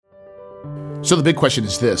So the big question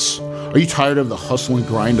is this: are you tired of the hustle and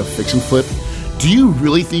grind of fix and flip? Do you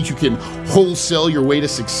really think you can wholesale your way to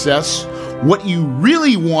success? What you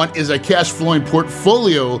really want is a cash flowing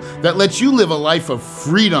portfolio that lets you live a life of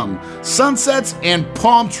freedom, sunsets, and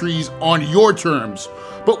palm trees on your terms.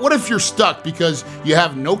 But what if you're stuck because you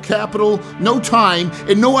have no capital, no time,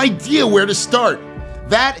 and no idea where to start?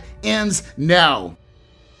 That ends now.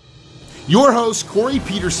 Your host, Corey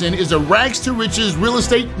Peterson, is a rags to riches real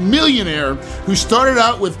estate millionaire who started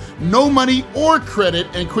out with no money or credit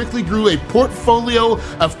and quickly grew a portfolio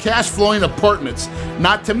of cash flowing apartments.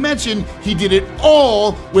 Not to mention, he did it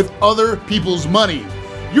all with other people's money.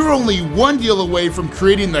 You're only one deal away from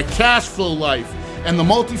creating the cash flow life, and the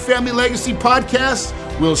Multifamily Legacy Podcast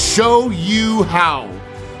will show you how.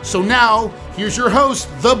 So now, here's your host,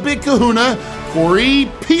 the Big Kahuna, Corey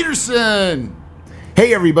Peterson.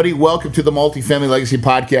 Hey everybody, welcome to the Multifamily Legacy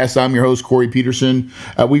Podcast. I'm your host, Corey Peterson.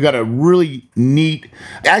 We've got a really neat,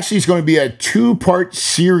 actually it's going to be a two-part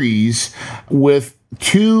series with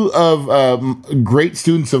two of great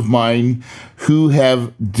students of mine who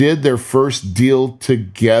have did their first deal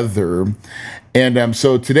together. And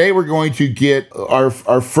so today we're going to get our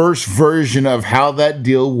first version of how that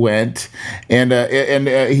deal went. And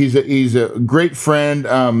he's a great friend.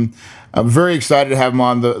 I'm very excited to have him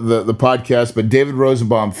on the podcast. But David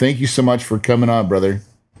Rosenbaum, thank you so much for coming on, brother.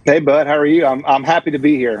 Hey, bud. How are you? I'm happy to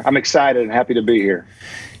be here. I'm excited and happy to be here.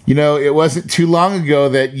 You know, it wasn't too long ago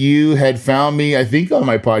that you had found me, I think, on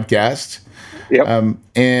my podcast. Yep.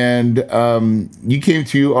 You came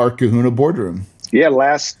to our Kahuna boardroom.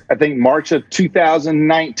 Yeah, I think March of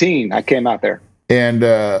 2019, I came out there. And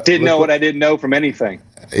didn't know what I didn't know from anything.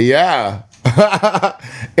 Yeah.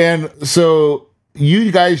 And so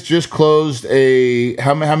you guys just closed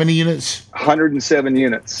how many units? 107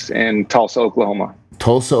 units in Tulsa, Oklahoma.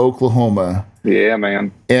 Tulsa, Oklahoma. Yeah,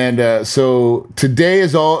 man. And so today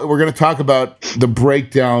we're going to talk about the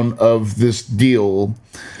breakdown of this deal.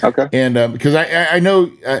 Okay. And because I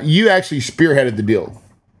know you actually spearheaded the deal.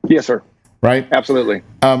 Yes, sir. Right? Absolutely.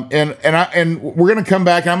 And we're going to come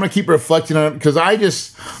back and I'm going to keep reflecting on it because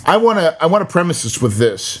I want to premise this with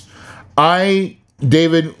this.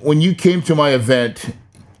 David, when you came to my event,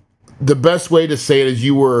 the best way to say it is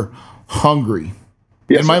you were hungry.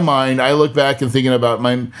 Yes, in my mind, I look back and thinking about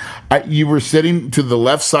you were sitting to the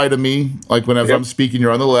left side of me, like whenever I'm speaking,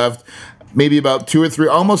 you're on the left, maybe about two or three,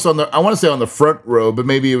 almost I want to say on the front row, but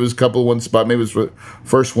maybe it was a couple one spot, maybe it was the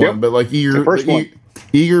first one, but like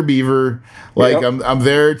eager beaver, like I'm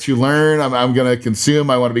there to learn, I'm going to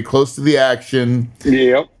consume, I want to be close to the action.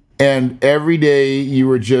 Yep. And every day you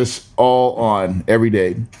were just all on every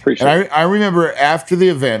day. Appreciate and I remember after the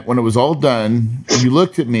event, when it was all done, you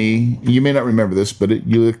looked at me. You may not remember this, but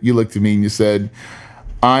you looked at me and you said,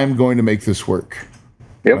 "I'm going to make this work."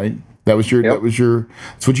 Yep. Right? That's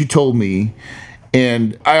what you told me.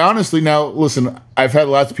 And I honestly, now listen, I've had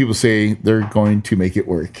lots of people say they're going to make it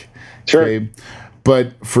work. Sure. Okay?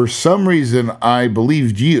 But for some reason, I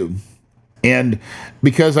believed you. And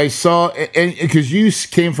because I saw, and because you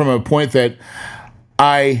came from a point that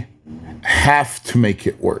I have to make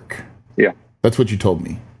it work. Yeah. That's what you told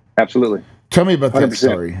me. Absolutely. Tell me about 100%. That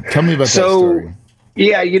story. Tell me about that story.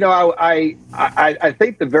 Yeah, I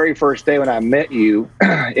think the very first day when I met you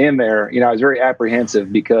in there, I was very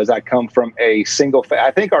apprehensive because I come from a single I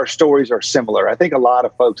think our stories are similar. I think a lot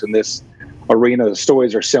of folks in this arena, the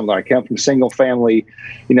stories are similar. I come from single family,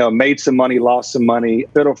 made some money, lost some money,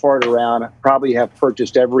 fiddle farted around, probably have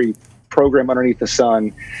purchased every program underneath the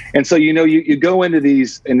sun. And so, you go into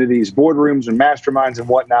these boardrooms and masterminds and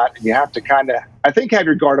whatnot, and you have to kind of, I think, have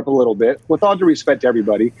your guard up a little bit. With all due respect to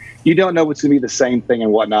everybody, you don't know what's going to be the same thing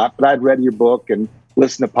and whatnot. But I'd read your book and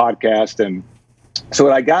listened to podcasts. And so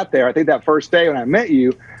when I got there, I think that first day when I met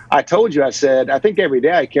you, I told you, I said, I think every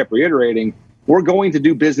day I kept reiterating, we're going to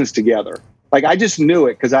do business together. Like, I just knew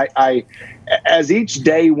it because I, as each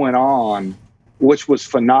day went on, which was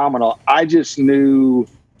phenomenal, I just knew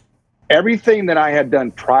everything that I had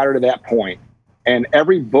done prior to that point and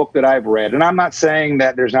every book that I've read, and I'm not saying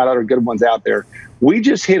that there's not other good ones out there, we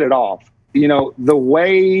just hit it off. The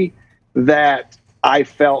way that I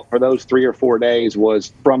felt for those 3 or 4 days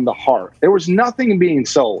was from the heart. There was nothing being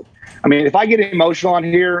sold. I mean, if I get emotional on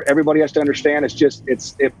here, everybody has to understand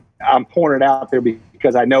I'm pouring it out there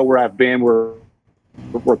because I know where I've been,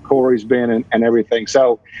 where Corey's been and everything.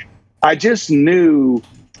 So I just knew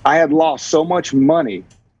I had lost so much money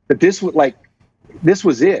that this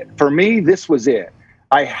was it. For me, this was it.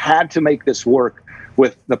 I had to make this work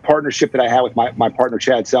with the partnership that I had with my partner,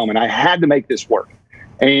 Chad Selman. I had to make this work.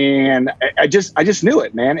 And I just knew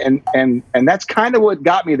it, man. And that's kind of what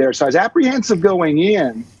got me there. So I was apprehensive going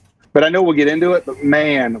in, But I know we'll get into it. But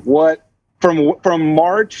man, what from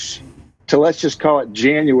March to, let's just call it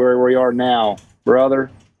January, where we are now, brother,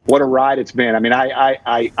 what a ride it's been. I mean,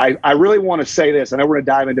 I really want to say this. I know we're going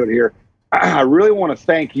to dive into it here. I really want to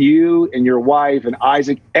thank you and your wife and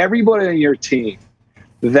Isaac, everybody in your team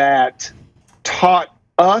that taught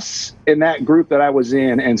us in that group that I was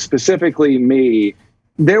in, and specifically me.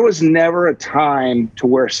 There was never a time to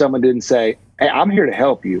where someone didn't say, hey, I'm here to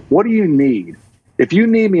help you. What do you need? If you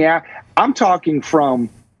need me out, I'm talking from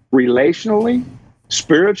relationally,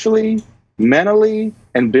 spiritually, mentally,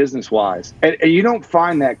 and business-wise. And you don't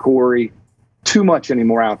find that, Corey, too much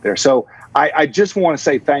anymore out there. So I just want to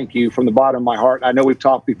say thank you from the bottom of my heart. I know we've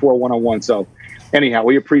talked before one-on-one, so anyhow,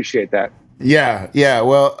 we appreciate that. Yeah.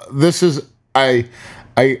 Well, this is I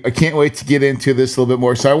can't wait to get into this a little bit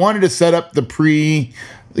more. So I wanted to set up the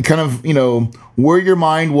kind of, where your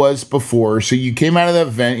mind was before. So you came out of that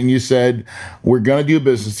event and you said, we're going to do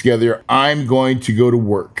business together. I'm going to go to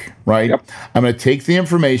work, right? Yep. I'm going to take the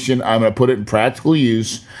information. I'm going to put it in practical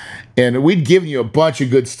use. And we'd given you a bunch of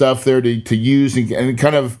good stuff there to use and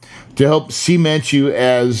kind of to help cement you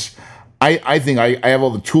as I think I have all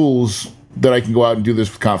the tools that I can go out and do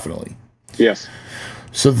this confidently. Yes.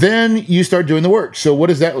 So then you start doing the work. So what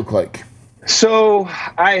does that look like? So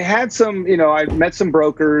I had some, I met some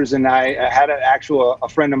brokers, and I had a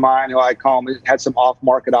friend of mine who I call him, had some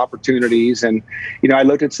off-market opportunities. And, I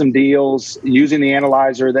looked at some deals using the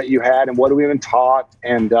analyzer that you had and what we even taught,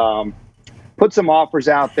 and put some offers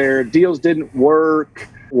out there. Deals didn't work,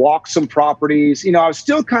 walked some properties. I was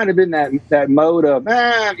still kind of in that mode of,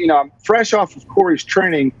 I'm fresh off of Corey's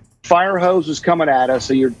training. Fire hose was coming at us.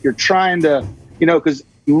 So you're trying to, because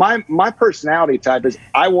my personality type is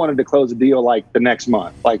I wanted to close a deal like the next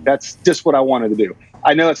month. Like that's just what I wanted to do.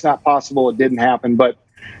 I know it's not possible. It didn't happen. But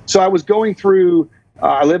so I was going through,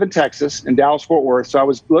 I live in Texas, in Dallas-Fort Worth. So I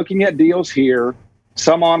was looking at deals here,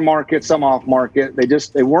 some on market, some off market.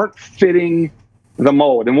 They weren't fitting the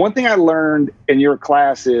mold. And one thing I learned in your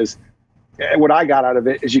class is, what I got out of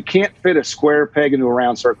it is you can't fit a square peg into a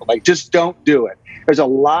round circle. Like, just don't do it. There's a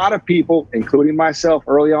lot of people, including myself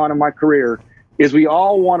early on in my career, is we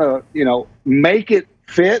all want to, make it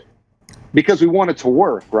fit because we want it to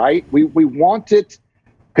work, right? We want it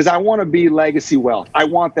because I want to be legacy wealth. I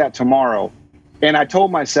want that tomorrow. And I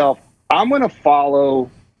told myself, I'm going to follow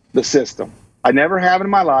the system. I never have in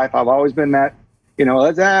my life. I've always been that,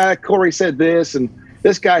 Corey said this and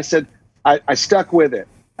this guy said, I stuck with it.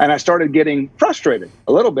 And I started getting frustrated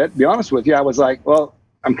a little bit, to be honest with you. I was like, well,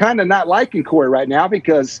 I'm kind of not liking Corey right now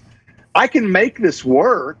because I can make this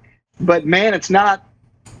work, but man, it's not,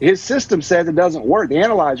 his system says it doesn't work. The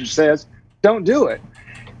analyzer says, don't do it.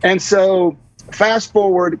 And so fast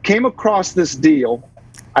forward, came across this deal,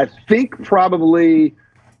 I think probably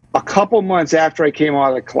a couple months after I came out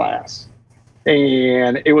of the class.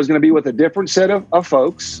 And it was going to be with a different set of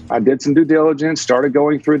folks. I did some due diligence, started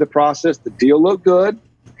going through the process. The deal looked good.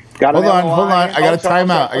 Hold on. I got a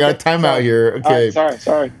timeout. I got a timeout here. Okay.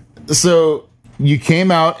 Sorry. So you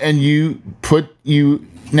came out and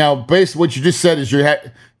now based what you just said is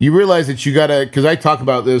you realize that you got to, because I talk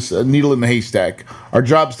about this, a needle in the haystack. Our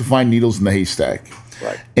job is to find needles in the haystack.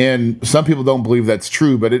 Right. And some people don't believe that's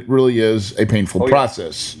true, but it really is a painful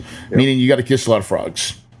process, meaning you got to kiss a lot of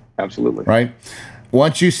frogs. Absolutely. Right?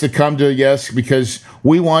 Want you to come to yes because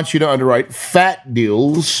we want you to underwrite fat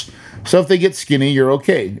deals. So if they get skinny, you're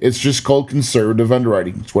okay. It's just called conservative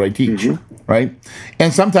underwriting. It's what I teach, right?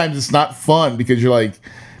 And sometimes it's not fun because you're like,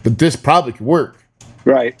 but this probably could work.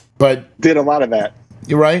 Right. But did a lot of that.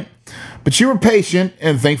 You're right. But you were patient,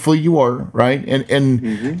 and thankfully you are, right?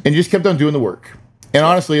 And just kept on doing the work. And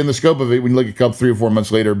honestly, in the scope of it, when you look at 3 or 4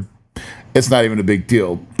 months later, it's not even a big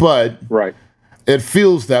deal. But right. It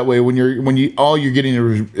feels that way when you all you're getting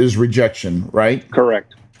is rejection, right?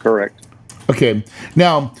 Correct. Okay.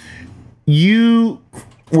 Now, you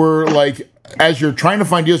were like, as you're trying to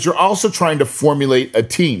find deals, you're also trying to formulate a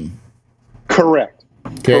team. Correct.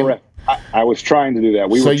 Okay. Correct. I was trying to do that.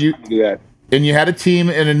 We were trying to do that. And you had a team,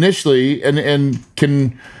 and initially, and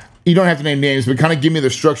you don't have to name names, but kind of give me the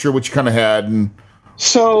structure of what you kind of had. And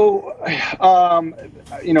so, I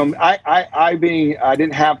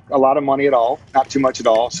didn't have a lot of money at all, not too much at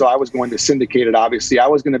all. So I was going to syndicate it. Obviously, I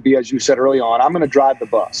was going to be, as you said early on, I'm going to drive the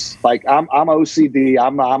bus. Like I'm OCD.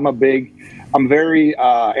 I'm very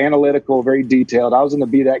analytical, very detailed. I was going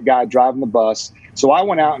to be that guy driving the bus. So I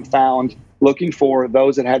went out and found, looking for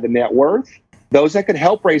those that had the net worth, those that could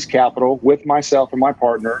help raise capital with myself and my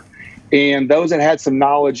partner, and those that had some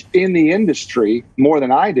knowledge in the industry more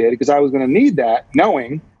than I did, because I was going to need that,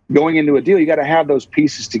 knowing going into a deal, you got to have those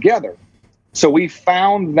pieces together. So we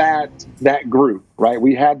found that group, right?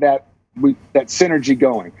 We had that that synergy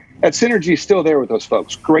going. That synergy is still there with those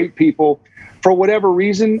folks. Great people. For whatever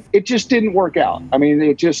reason, it just didn't work out. I mean,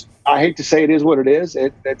 I hate to say it is what it is.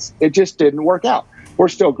 It just didn't work out. We're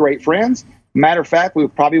still great friends. Matter of fact, we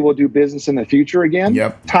probably will do business in the future again.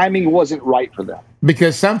 Yep. Timing wasn't right for them.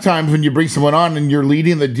 Because sometimes when you bring someone on and you're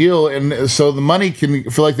leading the deal, and so the money can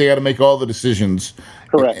feel like they got to make all the decisions.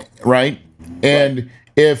 Correct. Right? And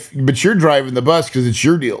but you're driving the bus because it's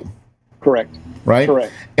your deal. Correct. Right?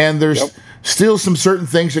 Correct. And there's still some certain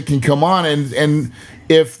things that can come on, and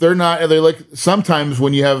if they're like sometimes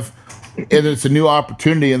when you have, and it's a new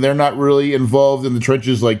opportunity and they're not really involved in the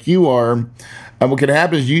trenches like you are, and what can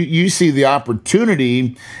happen is you see the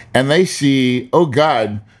opportunity and they see, oh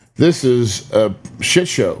God, this is a shit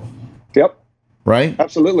show. Yep. Right?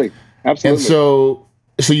 Absolutely. And so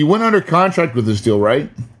you went under contract with this deal, right?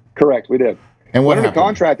 Correct, we did. And what went happened? under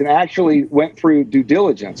contract and actually went through due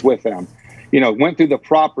diligence with them. Went through the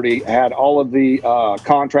property, had all of the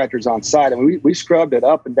contractors on site, and we scrubbed it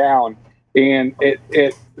up and down. And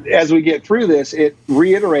it as we get through this, it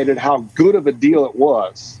reiterated how good of a deal it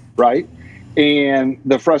was, right? And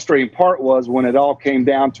the frustrating part was when it all came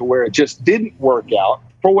down to where it just didn't work out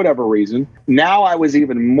for whatever reason. Now I was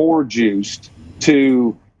even more juiced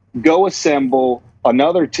to go assemble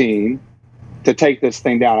another team to take this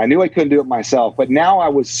thing down. I knew I couldn't do it myself, but now I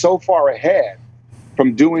was so far ahead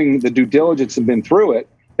from doing the due diligence and been through it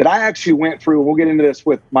that I actually went through, we'll get into this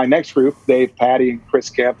with my next group, Dave, Patty, and Chris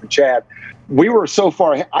Kemp and Chad. We were so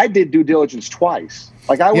far ahead. I did due diligence twice.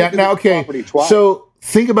 Like I went to the property twice. So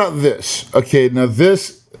think about this. Okay, now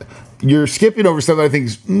this, you're skipping over something I think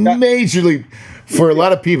is majorly, for a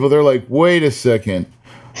lot of people, they're like, wait a second.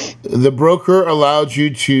 The broker allowed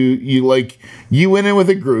you to, you went in with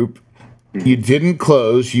a group, you didn't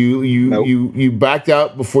close, you backed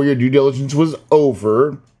out before your due diligence was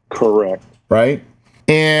over. Correct. Right?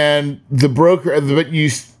 And the broker,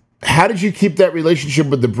 how did you keep that relationship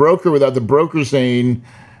with the broker without the broker saying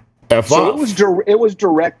F off? It was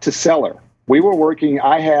direct to seller. We were working,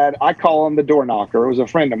 I call him the door knocker. It was a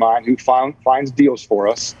friend of mine who finds deals for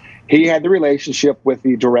us. He had the relationship with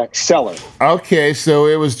the direct seller. Okay, so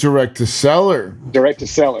it was direct to seller. Direct to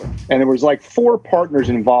seller. And there was like 4 partners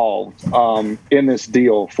involved in this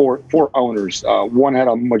deal, four owners. One had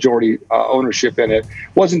a majority ownership in it.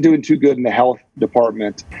 Wasn't doing too good in the health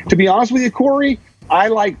department. To be honest with you, Corey, I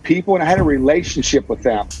like people and I had a relationship with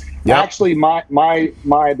them. Yep. Actually,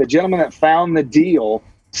 the gentleman that found the deal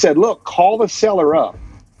said, look, call the seller up.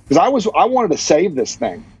 Because I wanted to save this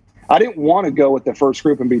thing. I didn't want to go with the first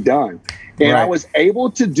group and be done. And I was able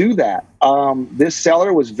to do that. This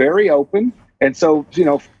seller was very open. And so,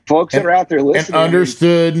 folks that are out there listening. And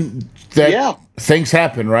understood that things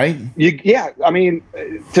happen, right? I mean,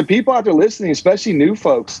 to people out there listening, especially new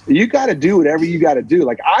folks, you got to do whatever you got to do.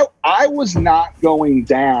 Like I was not going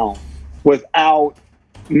down without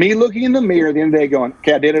me looking in the mirror at the end of the day going,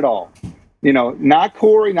 okay, I did it all. Not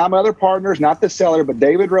Corey, not my other partners, not the seller, but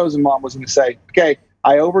David Rosenbaum was going to say, okay,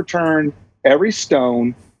 I overturned every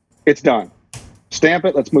stone. It's done. Stamp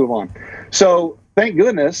it. Let's move on. So thank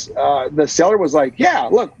goodness the seller was like, yeah,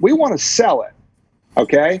 look, we want to sell it.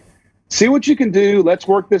 Okay. See what you can do. Let's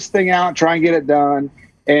work this thing out, try and get it done.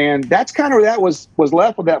 And that's kind of where that was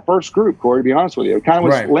left with that first group, Corey, to be honest with you. It kind of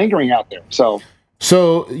was lingering out there. So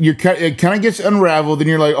it kind of gets unraveled and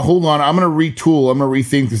you're like, hold on, I'm going to retool. I'm going to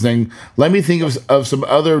rethink this thing. Let me think of some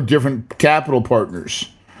other different capital partners.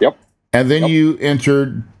 Yep. And then you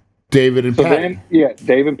entered David and Patty.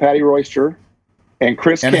 Dave and Patty Royster and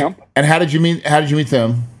Chris Kemp. And how did you meet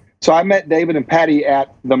them? So I met David and Patty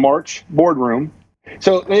at the March boardroom.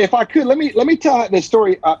 So if I could, let me tell the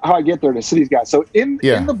story how I get there to see these guys. So in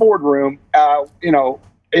the boardroom,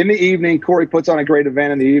 in the evening, Corey puts on a great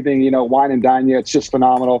event in the evening, wine and dine you. It's just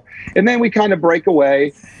phenomenal. And then we kind of break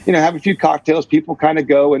away, have a few cocktails. People kind of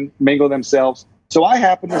go and mingle themselves. So I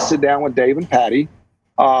happen to sit down with Dave and Patty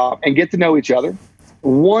and get to know each other.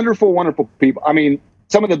 Wonderful, wonderful people. I mean,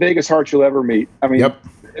 some of the biggest hearts you'll ever meet. I mean,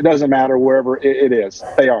 It doesn't matter wherever it is.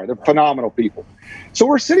 They're phenomenal people. So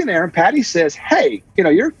we're sitting there and Patty says, hey,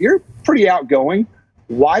 you're pretty outgoing.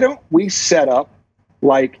 Why don't we set up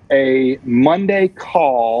like a Monday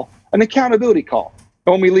call, an accountability call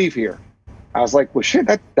when we leave here? I was like, well, shit,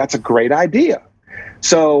 that's a great idea.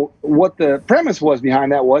 So what the premise was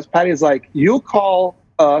behind that was Patty's like, you'll call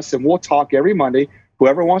us and we'll talk every Monday.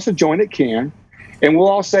 Whoever wants to join it can. And we'll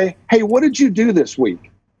all say, hey, what did you do this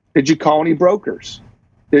week? Did you call any brokers?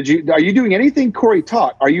 Are you doing anything Corey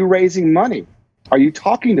taught? Are you raising money? Are you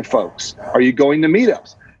talking to folks? Are you going to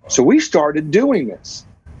meetups? So we started doing this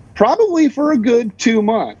probably for a good 2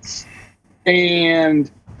 months. And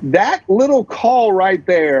that little call right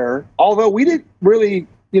there, although we didn't really,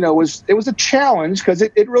 it was a challenge because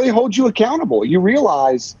it really holds you accountable. You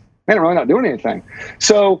realize, man, I'm really not doing anything.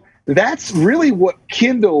 So that's really what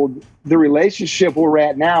kindled the relationship we're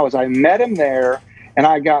at now. Is I met him there and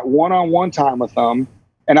I got one-on-one time with him,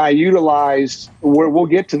 and I utilized where we'll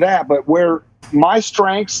get to that, but where my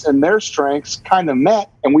strengths and their strengths kind of met,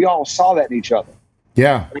 and we all saw that in each other.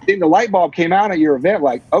 Yeah. I think the light bulb came out at your event,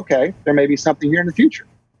 like, okay, there may be something here in the future.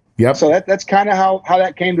 Yep. So that's kind of how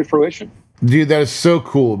that came to fruition. Dude, that is so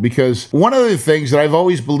cool, because one of the things that I've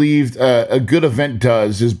always believed a good event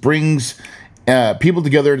does is brings people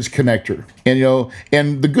together as connector. And,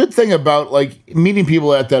 and the good thing about like meeting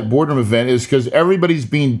people at that boardroom event is because everybody's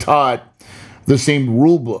being taught the same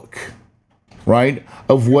rule book, right?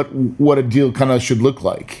 Of what a deal kind of should look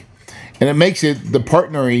like. And it makes the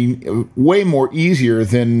partnering way more easier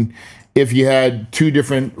than if you had two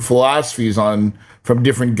different philosophies from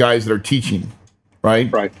different guys that are teaching,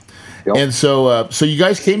 right? Right. Yep. And so you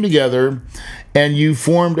guys came together and you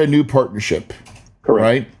formed a new partnership, correct?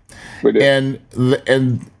 Right? We did.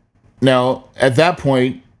 And now at that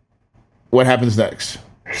point, what happens next?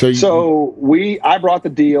 I brought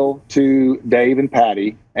the deal to Dave and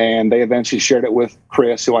Patty, and they eventually shared it with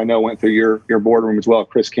Chris, who I know went through your boardroom as well,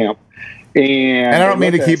 Chris Kemp. And I don't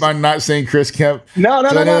mean to keep on not saying Chris Kemp. No.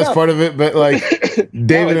 I know that's part of it, but like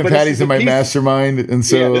David and Patty's in my mastermind, and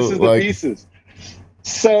so this is the pieces.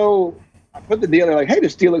 So I put the deal. They're like, "Hey,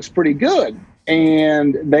 this deal looks pretty good,"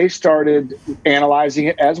 and they started analyzing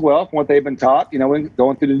it as well from what they've been taught. Going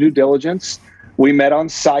through the due diligence. We met on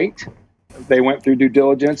site. They went through due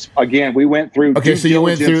diligence. Again, we went through Okay, so you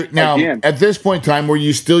went through. Now, at this point in time, were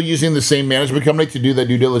you still using the same management company to do that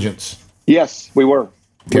due diligence? Yes, we were.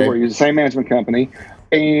 Okay. We were using the same management company.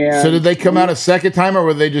 And so did they come out a second time, or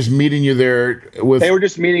were they just meeting you there with? They were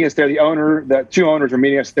just meeting us there. The two owners were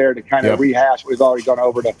meeting us there to kind of rehash what we've already gone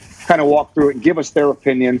over, to kind of walk through it and give us their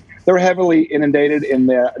opinion. They're heavily inundated in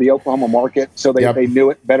the Oklahoma market, so they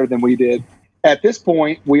knew it better than we did. At this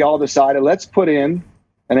point, we all decided, let's put in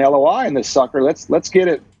an LOI in this sucker. Let's get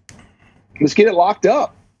it locked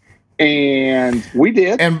up. And we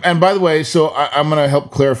did. And by the way, so I'm going to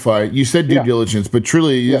help clarify. You said due diligence, but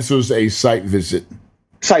truly this was a site visit.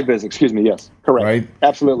 Site visit, excuse me. Yes, correct. Right?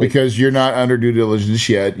 Absolutely. Because you're not under due diligence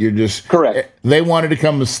yet. You're just correct. They wanted to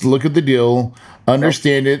come look at the deal,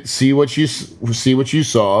 understand it, see what you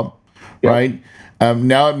saw, right?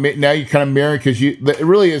 Now you kind of marry, because it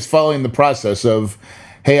really is following the process of,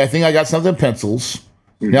 hey, I think I got something in pencils.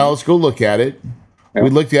 Mm-hmm. Now let's go look at it. Yep. We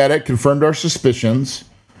looked at it, confirmed our suspicions.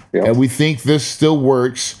 Yep. And we think this still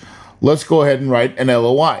works. Let's go ahead and write an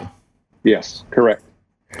LOI. Yes, correct.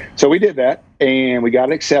 So we did that, and we got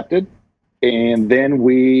it accepted, and then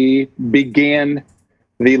we began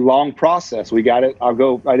the long process. We got it.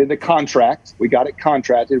 I did the contract. We got it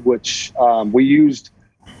contracted, which we used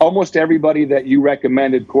almost everybody that you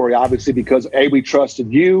recommended, Corey, obviously, because we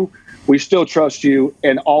trusted you. We still trust you,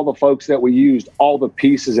 and all the folks that we used, all the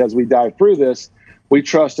pieces as we dive through this. We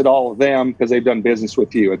trusted all of them because they've done business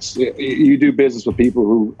with you. You do business with people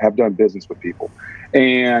who have done business with people.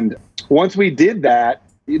 And once we did that,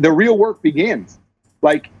 the real work begins.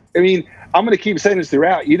 I'm going to keep saying this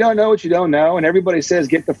throughout. You don't know what you don't know. And everybody says,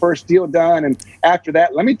 get the first deal done. And after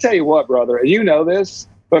that, let me tell you what, brother, and you know this,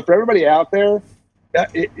 but for everybody out there,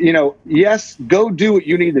 yes, go do what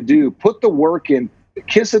you need to do. Put the work in,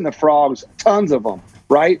 kissing the frogs, tons of them,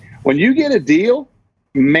 right? When you get a deal,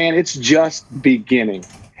 man, it's just beginning.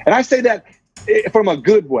 And I say that from a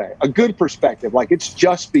good way, a good perspective. Like, it's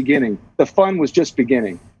just beginning. The fun was just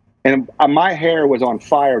beginning. And my hair was on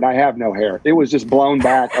fire, and I have no hair. It was just blown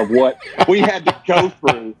back of what we had to go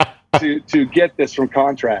through to get this from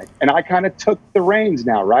contract. And I kind of took the reins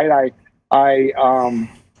now, right?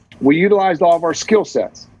 We utilized all of our skill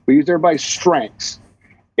sets. We used everybody's strengths.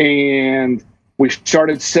 And we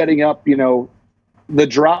started setting up, the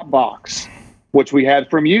Dropbox, which we had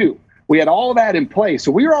from you. We had all that in place.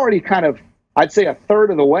 So we were already kind of, I'd say, a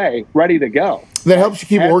third of the way ready to go. That helps you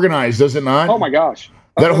keep organized, does it not? Oh, my gosh.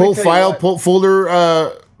 That whole file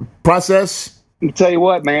folder process? I'll tell you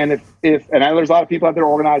what, man, and I know there's a lot of people out there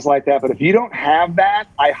organized like that, but if you don't have that,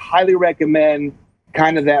 I highly recommend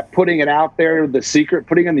kind of that putting it out there, the secret,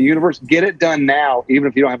 putting it in the universe. Get it done now, even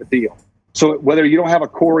if you don't have a deal. So whether you don't have a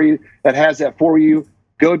Corey that has that for you,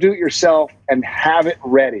 go do it yourself and have it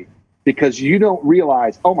ready. Because you don't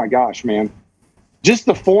realize, oh my gosh, man, just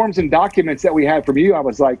the forms and documents that we had from you, I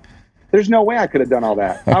was like, there's no way I could have done all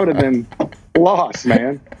that. I would have been lost,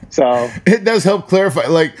 man. So it does help clarify.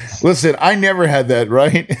 Like, listen, I never had that,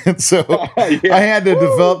 right? And so yeah. I had to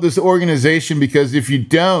develop this organization because if you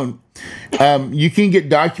don't, you can get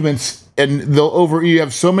documents and you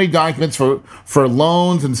have so many documents for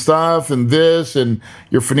loans and stuff and this and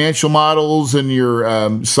your financial models and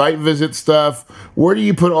your site visit stuff. Where do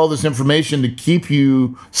you put all this information to keep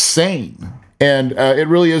you sane? And it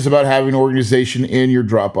really is about having an organization in your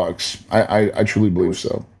Dropbox. I truly believe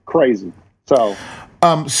so. Crazy.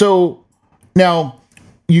 So now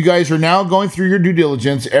you guys are now going through your due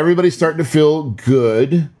diligence. Everybody's starting to feel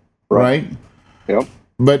good, right? Yep.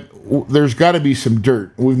 But there's got to be some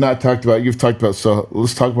dirt. You've talked about, so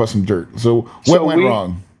let's talk about some dirt. So what went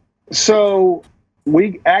wrong? So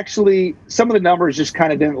we actually, some of the numbers just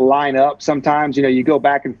kind of didn't line up. Sometimes, you go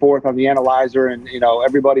back and forth on the analyzer and,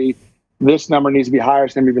 everybody, this number needs to be higher,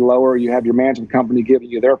 it's going to be lower. You have your management company giving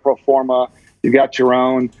you their pro forma. You got your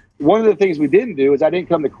own. One of the things we didn't do is I didn't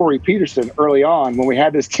come to Corey Peterson early on when we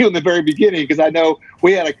had this deal in the very beginning, because I know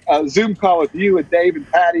we had a Zoom call with you and Dave and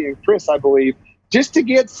Patty and Chris, I believe, just to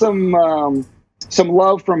get some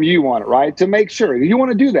love from you on it, right? To make sure you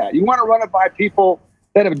want to do that. You want to run it by people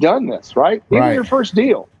that have done this, right? Even your first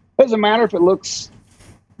deal. Doesn't matter if it looks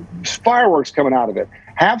fireworks coming out of it.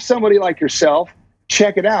 Have somebody like yourself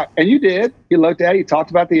check it out. And you did. You looked at it. You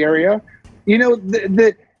talked about the area.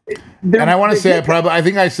 And I want to say, I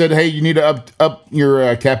think I said, hey, you need to up your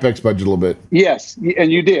CapEx budget a little bit. Yes,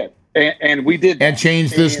 and you did. And we did. And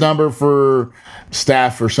change this number for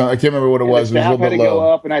staff or something. I can't remember what it was. It was a little bit low.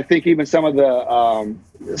 Go up, and I think even some of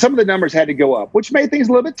the numbers had to go up, which made things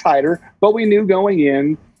a little bit tighter. But we knew going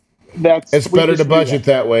in that it's better to budget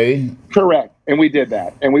that way. Correct, and we did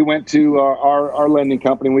that. And we went to our lending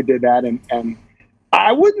company. And we did that, and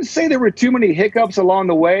I wouldn't say there were too many hiccups along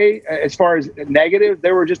the way as far as negative.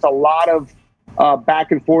 There were just a lot of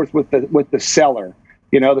back and forth with the seller.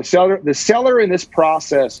 The seller in this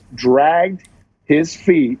process dragged his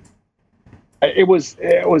feet. It was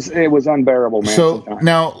unbearable, man. So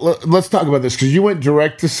now let's talk about this, because you went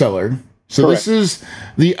direct to seller. So Correct. This is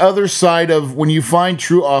the other side of when you find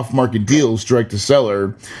true off-market deals direct to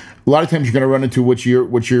seller. A lot of times you're going to run into what you're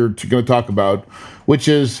going to talk about, which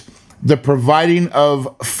is the providing of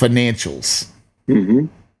financials,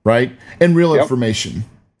 right, and real information.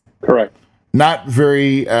 Correct. Not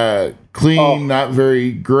very clean, not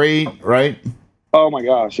very great, right? Oh my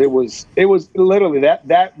gosh, it was literally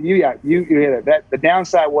that you hit it. That the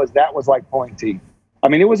downside was like pulling teeth. I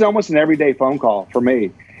mean, it was almost an everyday phone call for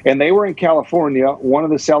me. And they were in California. One of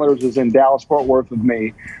the sellers was in Dallas, Fort Worth with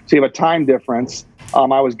me. So you have a time difference.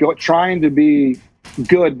 I was trying to be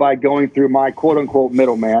good by going through my quote unquote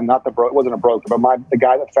middleman, not it wasn't a broker, but the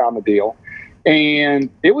guy that found the deal. And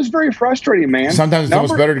it was very frustrating, man. Sometimes it's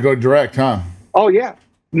almost better to go direct, huh? Oh, yeah.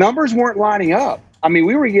 Numbers weren't lining up. I mean,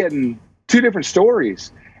 we were getting two different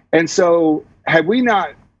stories. And so had we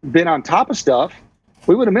not been on top of stuff,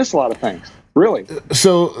 we would have missed a lot of things, really.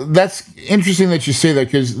 So that's interesting that you say that,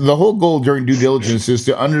 because the whole goal during due diligence is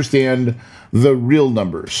to understand the real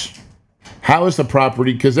numbers. How is the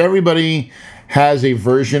property? Because everybody has a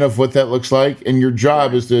version of what that looks like, and your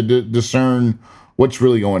job is to discern what's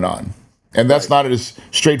really going on. And that's not as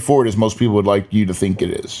straightforward as most people would like you to think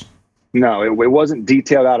it is. No, it wasn't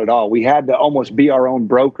detailed out at all. We had to almost be our own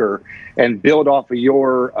broker and build off of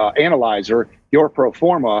your analyzer, your pro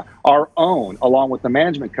forma, our own, along with the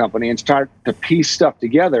management company, and start to piece stuff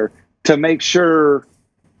together to make sure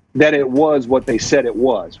that it was what they said it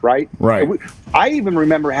was, right? Right. I even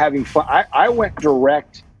remember having fun. I went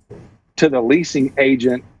direct to the leasing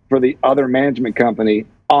agent for the other management company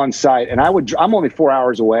on site, and I'm only 4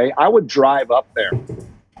 hours away. I would drive up there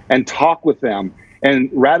and talk with them.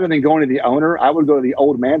 And rather than going to the owner, I would go to the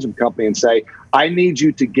old management company and say, I need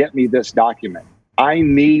you to get me this document. I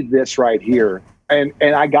need this right here. And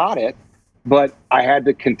I got it, but I had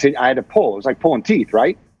to continue. I had to pull. It was like pulling teeth,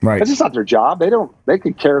 right? Right. That's just not their job. They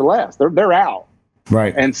could care less. They're out.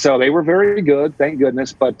 Right. And so they were very good, thank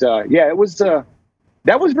goodness. But that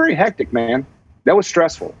was very hectic, man. That was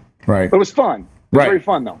stressful. Right. But it was fun. It was very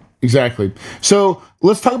fun, though. Exactly. So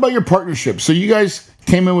let's talk about your partnerships. So you guys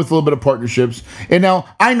came in with a little bit of partnerships, and now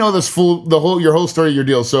I know your whole story of your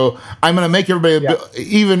deal. So I'm going to make everybody a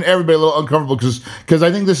little uncomfortable, because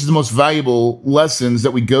I think this is the most valuable lessons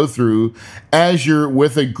that we go through as you're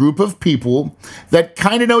with a group of people that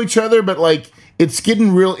kind of know each other, but like it's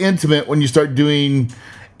getting real intimate when you start doing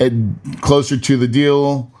it closer to the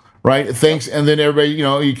deal. Right. Thanks. And then everybody,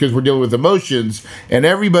 because we're dealing with emotions and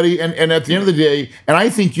everybody. And at the end of the day, and I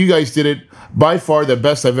think you guys did it by far the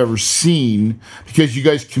best I've ever seen, because you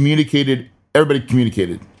guys everybody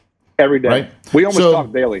communicated. Every day. Right? We almost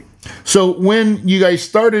talk daily. So when you guys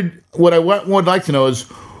started, what I would like to know is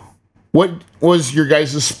what was your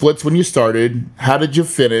guys' splits when you started? How did you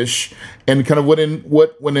finish? And kind of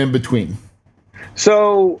what went in between?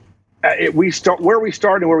 So we start where we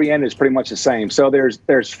started and where we end is pretty much the same. So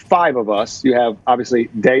there's 5 of us. You have obviously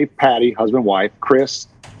Dave, Patty, husband, wife, Chris,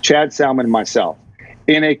 Chad Salmon, and myself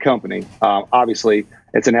in a company. Obviously,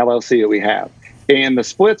 it's an LLC that we have, and the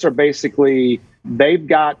splits are basically they've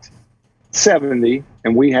got 70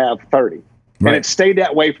 and we have 30, right. And it stayed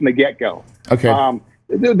that way from the get go. Okay.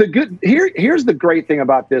 Here's the great thing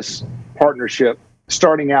about this partnership,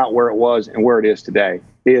 starting out where it was and where it is today,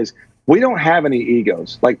 is we don't have any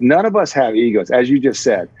egos. Like none of us have egos, as you just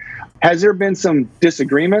said. Has there been some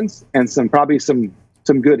disagreements and probably some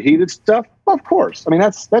good heated stuff? Of course. I mean,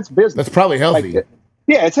 that's business. That's probably healthy.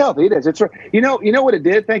 Yeah, it's healthy. It is. It's you know what it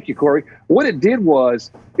did. Thank you, Corey. What it did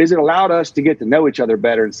is it allowed us to get to know each other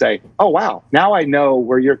better and say, oh wow, now I know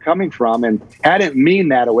where you're coming from, and I didn't mean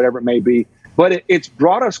that or whatever it may be. But it's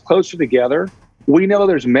brought us closer together. We know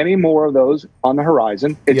there's many more of those on the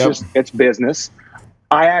horizon. It's business.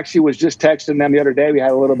 I actually was just texting them the other day. We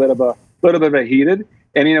had a little bit of a heated,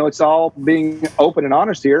 and it's all being open and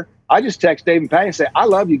honest here. I just text Dave and Patty and say, I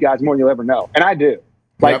love you guys more than you'll ever know. And I do.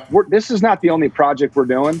 Like, this is not the only project we're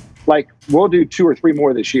doing. Like, we'll do 2 or 3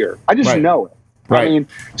 more this year. I just know it. Right. I mean,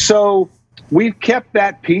 so we've kept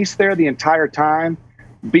that piece there the entire time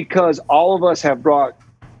because all of us have brought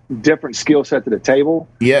different skill set to the table.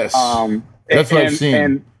 Yes. That's what I've seen.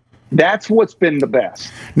 And that's what's been the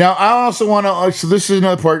best. Now, I also want to, so this is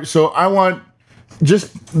another part. So I want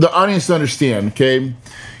just the audience to understand, okay?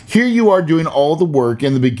 Here you are doing all the work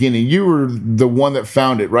in the beginning. You were the one that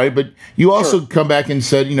found it, right? But you also come back and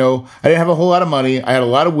said, I didn't have a whole lot of money. I had a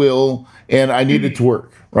lot of will, and I needed to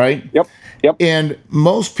work, right? Yep. And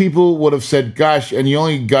most people would have said, gosh, and you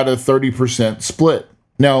only got a 30% split.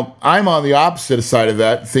 Now, I'm on the opposite side of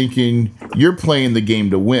that, thinking you're playing the game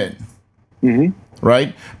to win,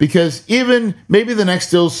 right? Because even maybe the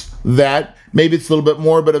next deal's that, maybe it's a little bit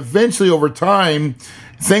more, but eventually over time,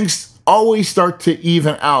 things always start to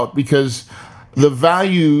even out because the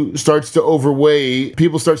value starts to overweigh.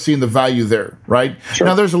 People start seeing the value there, right? Sure.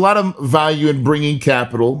 Now, there's a lot of value in bringing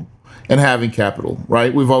capital and having capital,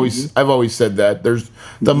 right? I've always said that. There's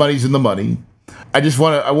the money's in the money.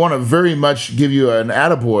 I want to very much give you an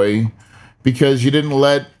attaboy because you didn't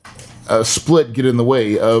let a split get in the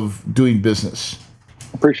way of doing business.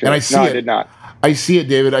 Appreciate it. I did not. I see it,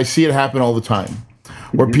 David. I see it happen all the time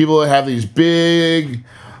where people have these big,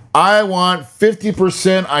 I want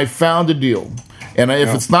 50%, I found a deal. And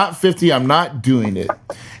if it's not 50, I'm not doing it.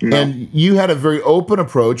 No. And you had a very open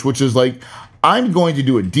approach, which is like, I'm going to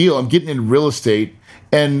do a deal. I'm getting in real estate.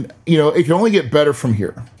 And, it can only get better from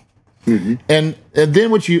here. And then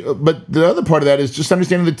but the other part of that is just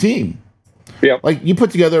understanding the team. Yeah. Like you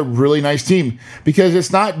put together a really nice team because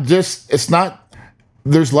there's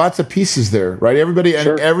lots of pieces there, right?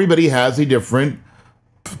 Everybody has a different,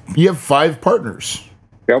 you have 5 partners.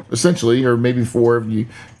 Yep. Essentially, or maybe 4 if you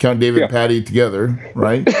count David and Patty together,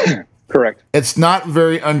 right? Correct. It's not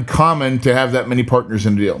very uncommon to have that many partners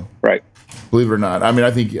in a deal. Right. Believe it or not. I mean,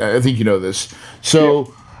 I think you know this.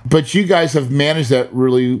 So, but you guys have managed that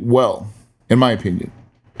really well, in my opinion.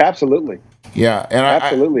 Absolutely. Yeah, and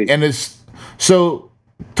absolutely. And it's so.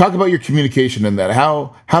 Talk about your communication in that.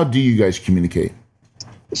 How do you guys communicate?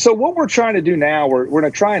 So what we're trying to do now, we're going to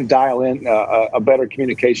try and dial in a better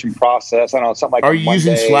communication process. I don't know, something like. Are you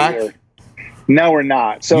using Slack? No, we're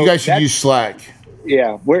not. So you guys should use Slack.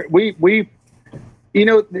 Yeah, we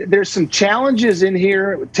there's some challenges in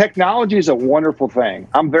here. Technology is a wonderful thing.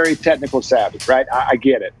 I'm very technical savvy, right? I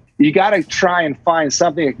get it. You got to try and find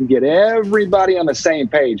something that can get everybody on the same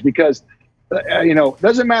page because,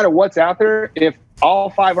 doesn't matter what's out there. If all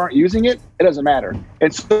 5 aren't using it, it doesn't matter.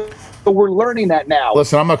 And so we're learning that now.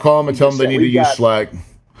 Listen, I'm going to call them and tell them they need to use Slack.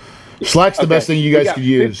 Slack's the best thing you guys could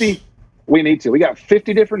use. We need to. We got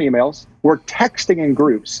 50 different emails. We're texting in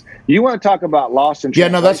groups. You want to talk about lost in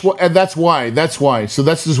translation? Yeah, no, that's why. So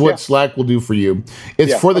this is what Slack will do for you.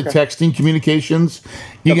 It's for the texting communications.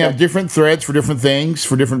 You can have different threads for different things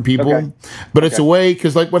for different people. But it's a way,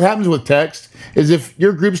 because like what happens with text is if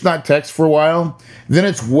your group's not text for a while, then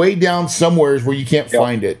it's way down somewheres where you can't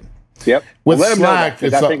find it. Yep. With Let Slack,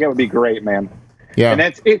 them know that, I think it would be great, man. Yeah. And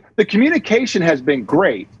that's it. The communication has been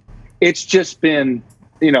great. It's just been,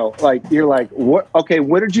 like you're like, what? Okay,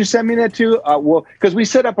 what did you send me that to? Well, because we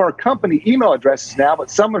set up our company email addresses now, but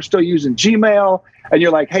some are still using Gmail, and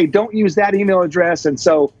you're like, hey, don't use that email address. And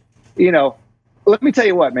so, let me tell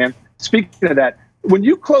you what, man. Speaking of that, when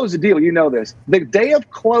you close a deal, you know this. The day of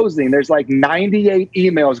closing, there's like 98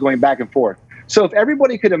 emails going back and forth. So if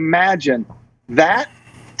everybody could imagine that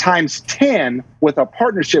times 10 with a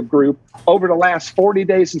partnership group over the last 40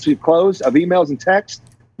 days since we've closed of emails and texts,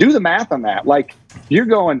 do the math on that. Like, you're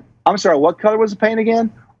going, I'm sorry, what color was the paint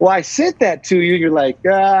again? Well, I sent that to you. You're like,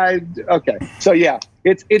 okay. So yeah,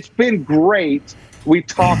 it's been great. We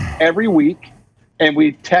talk every week, and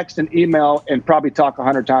we text and email and probably talk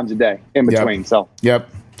 100 times a day in between. Yep. So yep.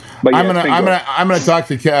 But yeah, I'm gonna talk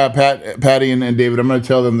to Patty and David. I'm gonna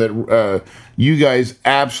tell them that you guys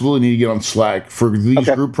absolutely need to get on Slack for these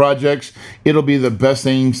group projects. It'll be the best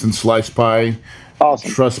thing since sliced pie.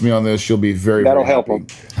 Awesome. Trust me on this. You'll be very That'll very help happy.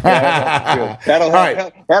 them.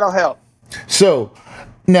 That'll help. So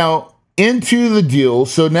now into the deal.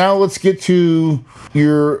 So now let's get to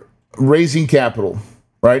your raising capital,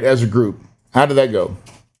 right? As a group, how did that go?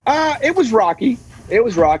 It was rocky.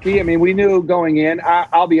 I mean, we knew going in.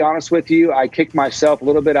 I'll be honest with you. I kicked myself a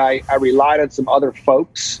little bit. I relied on some other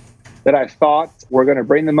folks that I thought were going to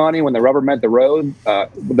bring the money. When the rubber met the road,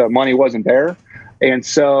 the money wasn't there. And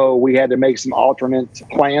so we had to make some alternate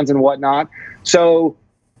plans and whatnot. So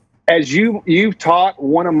as you've taught,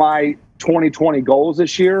 one of my 2020 goals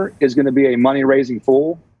this year is going to be a money-raising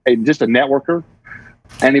fool, just a networker.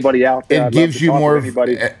 Anybody out there? It gives you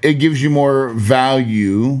more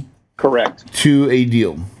value. Correct. To a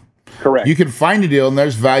deal. Correct. You can find a deal, and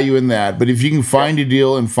there's value in that. But if you can find a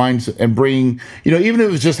deal and bring, even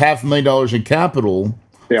if it's just $500,000 in capital,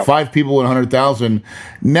 5 people with 100,000,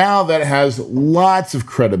 now that has lots of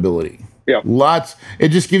credibility. Yeah. Lots. It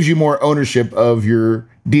just gives you more ownership of your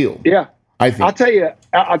deal. Yeah. I think. I'll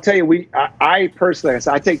tell you. I personally,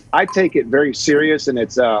 I take it very serious, and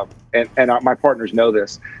it's and my partners know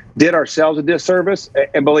this. Did ourselves a disservice,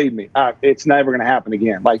 and believe me, it's never going to happen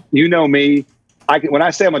again. Like, me, when I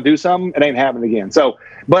say I'm going to do something, it ain't happening again. So,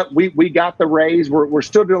 but we got the raise. We're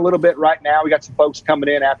still doing a little bit right now. We got some folks coming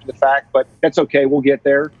in after the fact, but that's okay. We'll get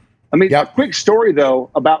there. I mean, a quick story though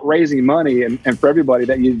about raising money, and for everybody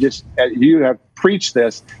that you have preached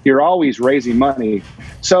this, you're always raising money.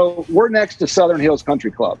 So we're next to Southern Hills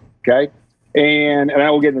Country Club, okay? And I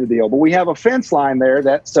will get into the deal, but we have a fence line there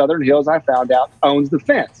that Southern Hills, I found out, owns the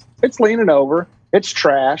fence. It's leaning over. It's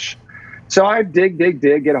trash. So I dig,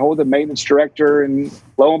 get a hold of the maintenance director, and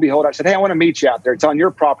lo and behold, I said, hey, I want to meet you out there. It's on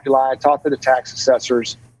your property line. I talked to the tax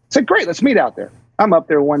assessors. I said, great, let's meet out there. I'm up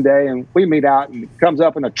there one day, and we meet out, and comes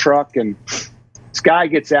up in a truck, and this guy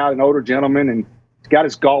gets out, an older gentleman, and he's got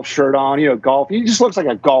his golf shirt on, golf. He just looks like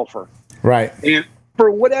a golfer. Right. And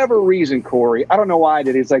for whatever reason, Corey, I don't know why I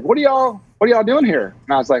did. He's like, what are y'all doing here?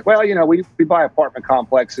 And I was like, well, we buy apartment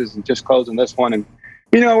complexes and just closing this one. And,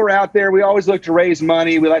 we're out there. We always look to raise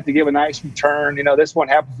money. We like to give a nice return. This one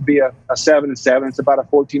happens to be a 7-7. It's about a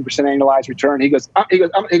 14% annualized return. He goes,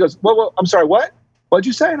 well, I'm sorry, what? What'd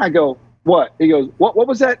you say? And I go, what? He goes, what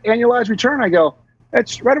was that annualized return? I go,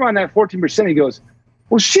 that's right around that 14%. He goes,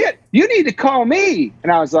 well, shit, you need to call me.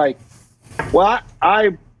 And I was like, well,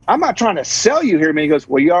 I'm not trying to sell you here. And he goes,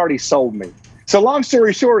 well, you already sold me. So long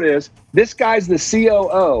story short is, this guy's the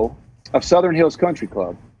COO of Southern Hills Country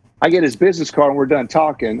Club. I get his business card and we're done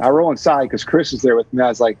talking. I roll inside because Chris is there with me. I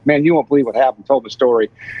was like, man, you won't believe what happened. Told the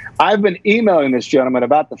story. I've been emailing this gentleman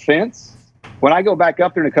about the fence. When I go back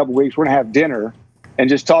up there in a couple of weeks, we're going to have dinner and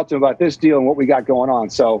just talk to him about this deal and what we got going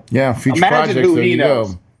on. So yeah, future imagine projects, who he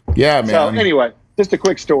knows. Yeah, man. So anyway, just a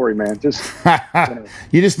quick story, man. Just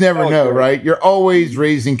you just never know, right? You're always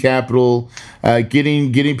raising capital,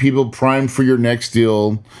 getting people primed for your next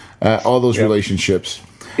deal, all those relationships.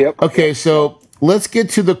 Yep. Okay, so let's get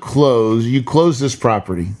to the close. You close this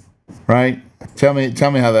property, right? Tell me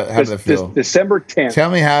how that feel. December 10th. Tell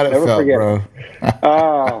me how it felt, bro.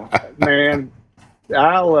 Oh man,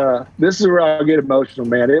 this is where I'll get emotional,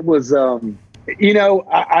 man. It was,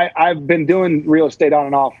 I've been doing real estate on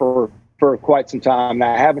and off for quite some time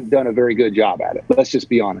now. I haven't done a very good job at it. Let's just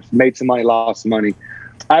be honest. Made some money, lost some money.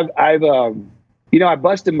 I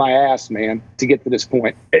busted my ass, man, to get to this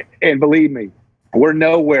point. And believe me, we're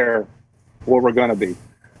nowhere where we're going to be.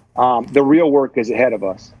 The real work is ahead of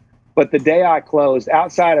us. But the day I closed,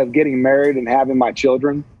 outside of getting married and having my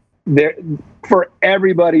children, there, for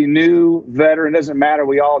everybody new, veteran, doesn't matter.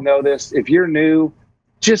 We all know this. If you're new,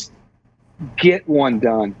 just get one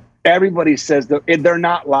done. Everybody says they're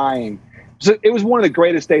not lying. So it was one of the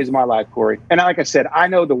greatest days of my life, Corey. And like I said, I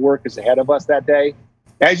know the work is ahead of us that day.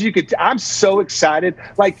 As you could, I'm so excited.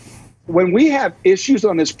 Like when we have issues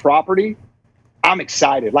on this property, I'm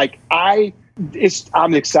excited. I'm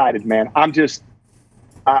excited, man. I'm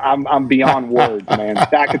beyond words, man.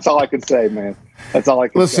 That's all I can say, man. That's all I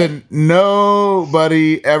can say. Listen,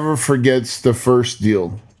 nobody ever forgets the first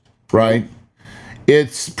deal, right?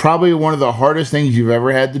 It's probably one of the hardest things you've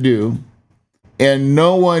ever had to do. And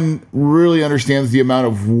no one really understands the amount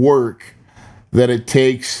of work that it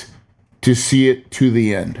takes to see it to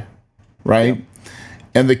the end, right? Yep.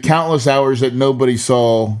 And the countless hours that nobody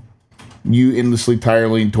saw you endlessly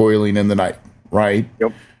toiling in the night, right?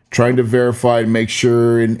 Yep. Trying to verify and make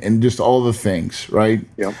sure and just all the things, right?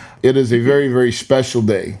 Yep. It is a very, very special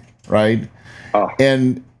day, right? Oh.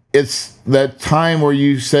 And it's that time where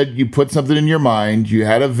you said you put something in your mind, you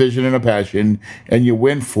had a vision and a passion, and you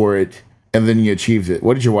went for it, and then you achieved it.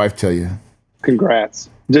 What did your wife tell you? Congrats.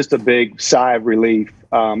 Just a big sigh of relief.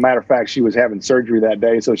 Matter of fact, she was having surgery that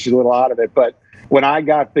day, so she's a little out of it. But when I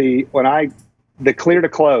got the clear to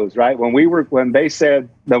close, right? When they said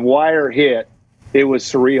the wire hit, it was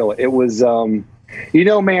surreal. It was,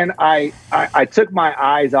 man, I took my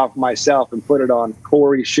eyes off myself and put it on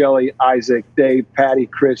Corey, Shelly, Isaac, Dave, Patty,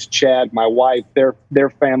 Chris, Chad, my wife, their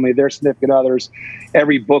family, their significant others,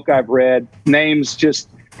 every book I've read, names, just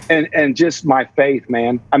my faith,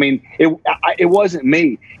 man. I mean, it wasn't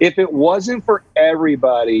me. If it wasn't for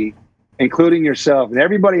everybody, including yourself and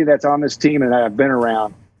everybody that's on this team and that I've been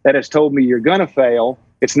around that has told me you're going to fail,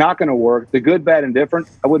 it's not going to work, the good, bad, and different,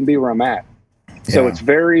 I wouldn't be where I'm at. Yeah. So it's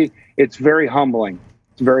very humbling.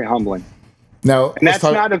 It's very humbling. Now, and that's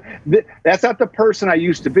not the person I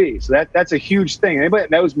used to be. So that's a huge thing. Anybody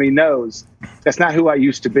that knows me knows that's not who I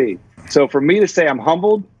used to be. So for me to say I'm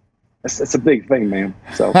humbled, that's a big thing, man.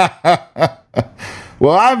 So,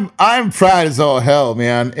 well, I'm proud as all hell,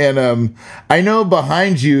 man. And I know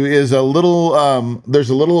behind you is a little there's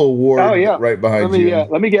a little award right behind you.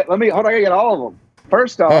 Let me hold on, I gotta get all of them.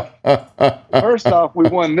 First off, we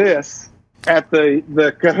won this at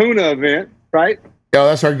the Kahuna event, right? Yeah,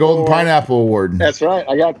 that's our Golden Pineapple Award. That's right.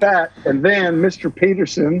 I got that. And then Mr.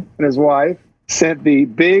 Peterson and his wife sent the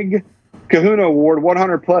big Kahuna Award,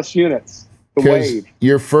 100 plus units. The Wave.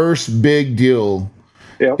 Your first big deal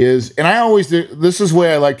is, and I always do, this is the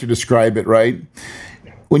way I like to describe it, right?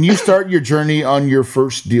 When you start your journey on your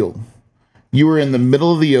first deal, you are in the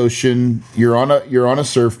middle of the ocean, you're on a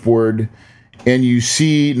surfboard, and you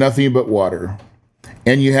see nothing but water.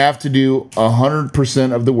 And you have to do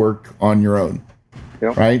 100% of the work on your own,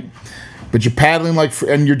 right? But you're paddling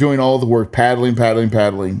and you're doing all the work, paddling.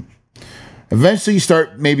 Eventually, you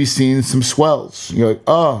start maybe seeing some swells. You're like,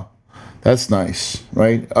 oh, that's nice,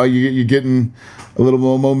 right? Oh, you're getting a little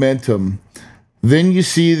more momentum. Then you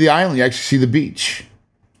see the island. You actually see the beach,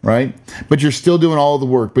 right? But you're still doing all the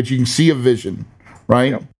work, but you can see a vision,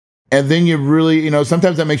 right? Yep. And then you really,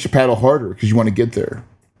 sometimes that makes you paddle harder because you want to get there,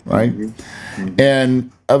 right? Mm-hmm.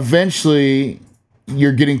 And eventually,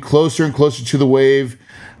 you're getting closer and closer to the wave.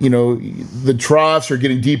 The troughs are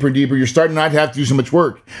getting deeper and deeper. You're starting not to have to do so much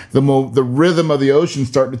work. The rhythm of the ocean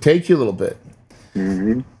starting to take you a little bit.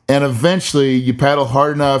 Mm-hmm. And eventually, you paddle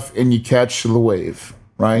hard enough and you catch the wave,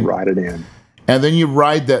 right? Ride it in. And then you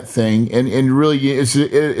ride that thing and really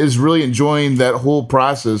is really enjoying that whole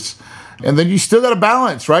process. And then you still got to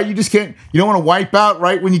balance, right? You don't want to wipe out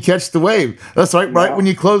right when you catch the wave. That's right. Right when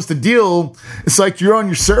you close the deal, it's like you're on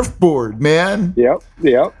your surfboard, man.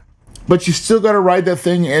 Yep. But you still got to ride that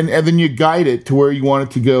thing and then you guide it to where you want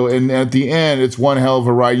it to go. And at the end, it's one hell of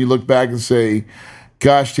a ride. You look back and say,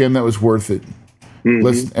 gosh, damn, that was worth it.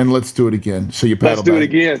 Mm-hmm. Let's do it again. So you paddle. Let's do it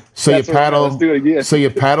again. Let's do it again. So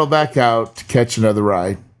you paddle back out to catch another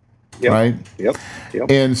ride. Yep. Right. Yep.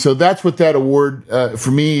 And so that's what that award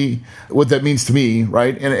for me, what that means to me,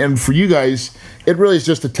 right? And for you guys, it really is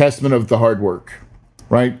just a testament of the hard work,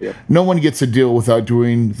 right? Yep. No one gets a deal without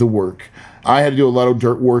doing the work. I had to do a lot of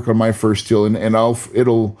dirt work on my first deal, and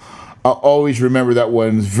I'll always remember that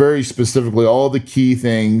one very specifically, all the key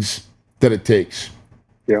things that it takes.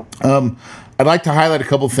 Yeah. I'd like to highlight a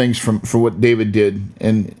couple things from what David did,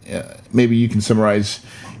 and maybe you can summarize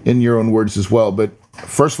in your own words as well. But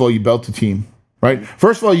first of all, you built a team, right?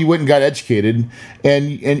 First of all, you went and got educated, and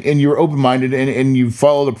you were open-minded, and you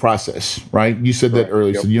followed the process, right? You said that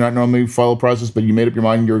earlier. Yep. So you're not normally follow a process, but you made up your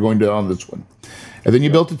mind you were going to on this one. And then you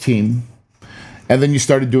built a team, and then you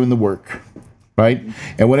started doing the work, right?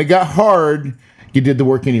 And when it got hard, you did the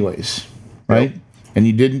work anyways, right? Yep. And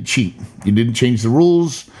you didn't cheat. You didn't change the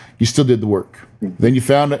rules. You still did the work. Mm-hmm.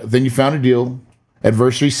 Then you found a deal.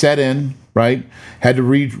 Adversity set in, right? Had to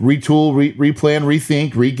retool, replan,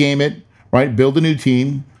 rethink, regame it, right? Build a new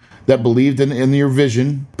team that believed in your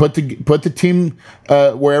vision. Put the team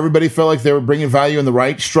where everybody felt like they were bringing value in the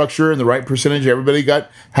right structure and the right percentage. Everybody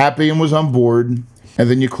got happy and was on board. And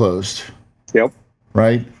then you closed. Yep.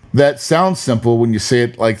 Right? That sounds simple when you say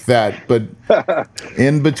it like that, but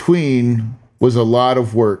in between was a lot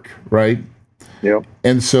of work, right? Yep.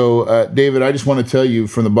 And so, David, I just want to tell you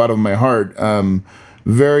from the bottom of my heart,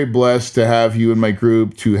 very blessed to have you in my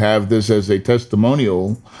group, to have this as a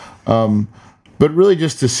testimonial. But really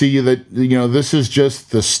just to see you that, this is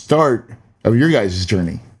just the start of your guys'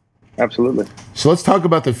 journey. Absolutely. So let's talk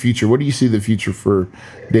about the future. What do you see the future for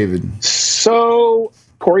David? So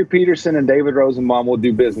Corey Peterson and David Rosenbaum will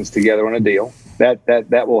do business together on a deal.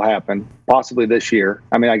 That will happen possibly this year.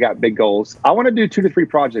 I mean, I got big goals. I want to do 2 to 3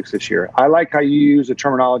 projects this year. I like how you use the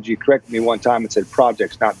terminology. You corrected me one time and said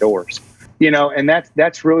projects, not doors. And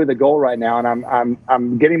that's really the goal right now. And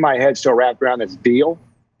I'm getting my head still wrapped around this deal,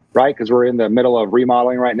 right? Because we're in the middle of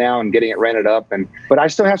remodeling right now and getting it rented up. But I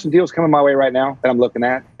still have some deals coming my way right now that I'm looking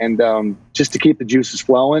at, and just to keep the juices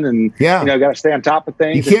flowing. And got to stay on top of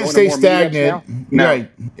things. You can't stay stagnant, no.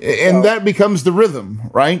 Right? And that becomes the rhythm,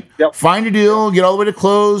 right? Yep. Find a deal, get all the way to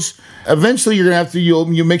close. Eventually, you're gonna have to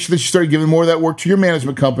you make sure that you start giving more of that work to your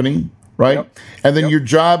management company, right? Yep. And then your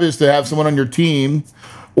job is to have someone on your team.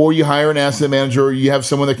 Or you hire an asset manager, or you have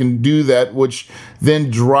someone that can do that, which then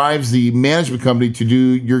drives the management company to do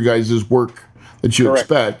your guys' work that you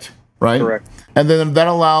expect, right? Correct. And then that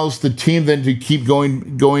allows the team then to keep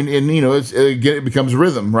going, and it becomes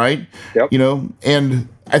rhythm, right? Yep. And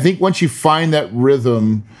I think once you find that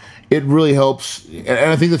rhythm, it really helps. And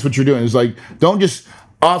I think that's what you're doing. Is like, don't just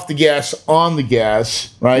off the gas, on the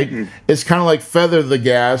gas, right? Mm-hmm. It's kind of like feather the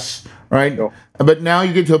gas, right? Yep. But now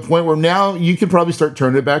you get to a point where now you can probably start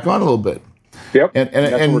turning it back on a little bit. Yep.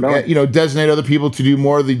 And designate other people to do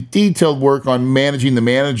more of the detailed work on managing the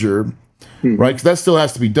manager, right? Because that still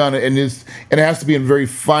has to be done, and it has to be in very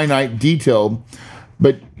finite detail.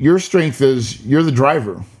 But your strength is you're the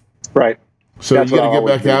driver, right? So you got to get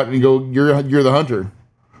back out and go. You're the hunter.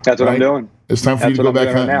 That's what I'm doing. It's time for you to go back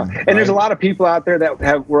hunting now. And there's a lot of people out there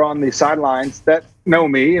that were on the sidelines that know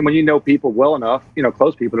me. And when you know people well enough,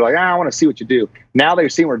 close people, they're like, I want to see what you do. Now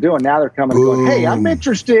they've seen what we're doing. Now they're coming and going, hey, I'm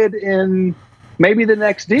interested in maybe the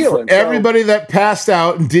next deal. For everybody that passed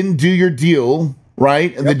out and didn't do your deal,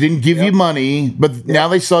 right? And they didn't give you money, but now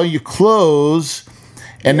they saw you close,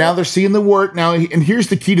 and now they're seeing the work. Now, and here's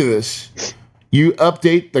the key to this. You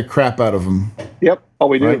update the crap out of them. Yep. Oh,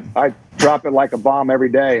 we do. I drop it like a bomb every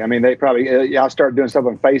day. I mean, they probably, I'll start doing stuff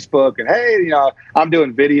on Facebook, and hey, I'm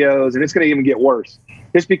doing videos, and it's going to even get worse.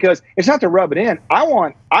 Just because it's not to rub it in. I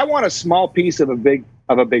want a small piece of a big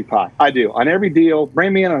pie. I do. On every deal,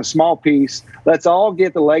 bring me in on a small piece. Let's all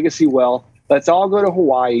get the legacy wealth. Let's all go to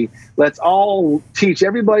Hawaii. Let's all teach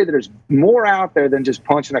everybody that there's more out there than just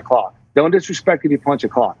punching a clock. Don't disrespect if you punch a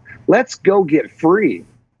clock. Let's go get free.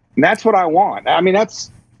 And that's what I want. I mean,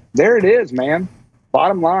 there it is, man.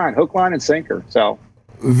 Bottom line, hook, line, and sinker. So,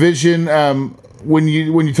 vision. When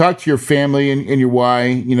you talk to your family and your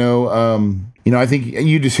why, I think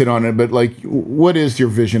you just hit on it. But like, what is your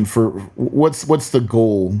vision for what's the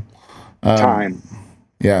goal? Time.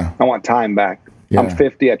 Yeah, I want time back. Yeah. I'm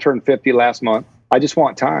 50. I turned 50 last month. I just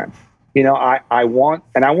want time. I want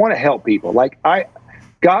to help people. Like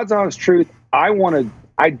God's honest truth. I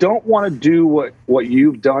don't want to do what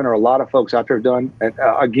you've done or a lot of folks out there have done. And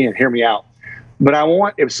again, hear me out. But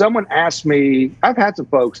if someone asks me, I've had some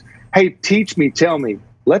folks, hey, teach me, tell me,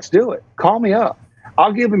 let's do it. Call me up.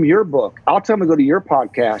 I'll give them your book. I'll tell them to go to your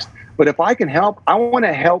podcast. But if I can help, I want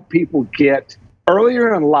to help people get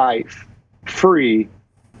earlier in life free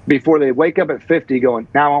before they wake up at 50 going,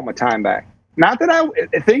 now I want my time back. Not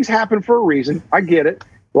that things happen for a reason. I get it.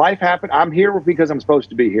 Life happened. I'm here because I'm supposed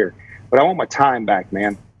to be here. But I want my time back,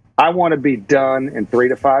 man. I want to be done in 3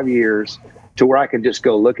 to 5 years to where I can just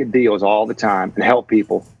go look at deals all the time and help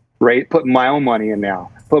people. Right? Put my own money in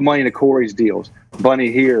now. Put money into Corey's deals.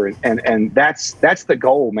 Money here. And that's the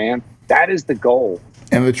goal, man. That is the goal.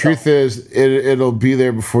 And the truth is, it'll be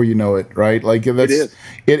there before you know it, right? Like that's it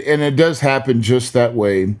is. And it does happen just that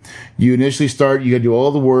way. You initially start, you got to do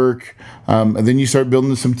all the work, and then you start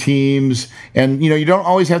building some teams. And you don't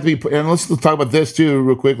always have to be. And let's talk about this too,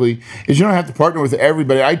 real quickly. Is you don't have to partner with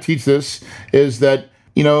everybody. I teach this is that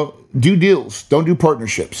do deals, don't do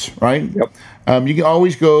partnerships, right? Yep. You can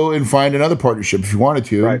always go and find another partnership if you wanted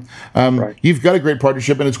to. Right. Right. You've got a great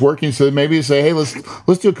partnership and it's working, so maybe you say, hey, let's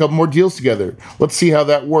do a couple more deals together. Let's see how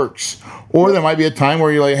that works. Or there might be a time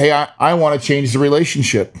where you're like, hey, I want to change the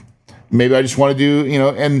relationship. Maybe I just want to do,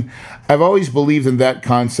 and I've always believed in that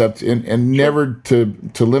concept and never to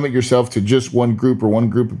limit yourself to just one group or one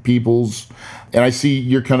group of peoples. And I see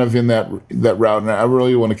you're kind of in that route, and I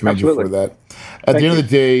really want to commend you for that. At the end of the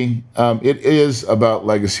day, it is about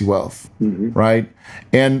legacy wealth, right?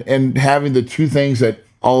 And having the two things that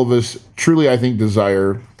all of us truly, I think,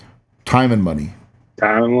 desire: time and money.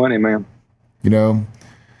 Time and money, man.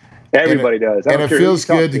 Everybody does. And it feels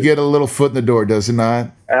good to get a little foot in the door, does it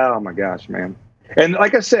not? Oh my gosh, man! And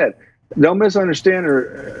like I said, don't misunderstand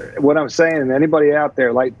what I'm saying, and anybody out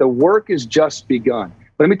there, like, the work is just begun.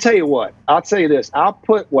 But let me tell you what, I'll tell you this. I'll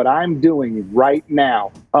put what I'm doing right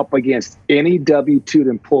now up against any W-2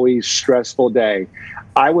 employee's stressful day.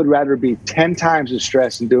 I would rather be 10 times as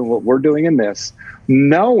stressed in doing what we're doing in this,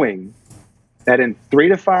 knowing that in 3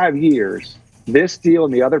 to 5 years, this deal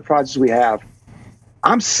and the other projects we have,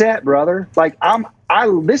 I'm set, brother. Like,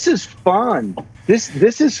 this is fun.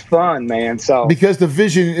 This is fun, man. So because the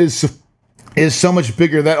vision is so much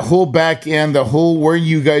bigger, that whole back end, the whole where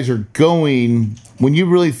you guys are going, when you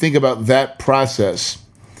really think about that process,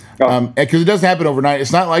 because it doesn't happen overnight.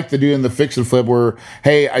 It's not like the doing the fix and flip where,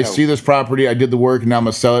 hey, I see this property, I did the work, and now I'm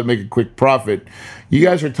going to sell it, make a quick profit. You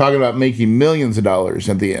guys are talking about making millions of dollars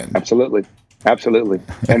at the end. Absolutely.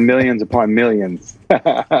 And millions upon millions.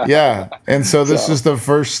 Yeah. And so this is the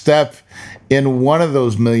first step in one of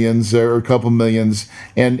those millions or a couple millions.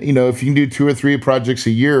 And, if you can do 2 or 3 projects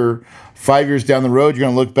a year, 5 years down the road, you're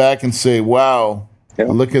going to look back and say, wow,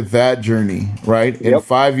 look at that journey, right? In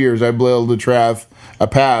 5 years, I built a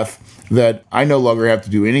path that I no longer have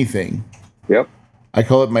to do anything. Yep. I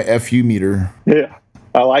call it my FU meter. Yeah.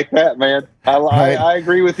 I like that, man. I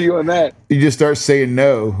agree with you on that. You just start saying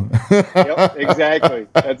no. Yep, exactly.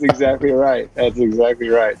 That's exactly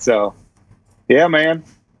right. So, yeah, man,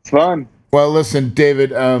 it's fun. Well, listen,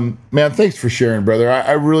 David, man, thanks for sharing, brother.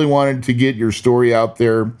 I really wanted to get your story out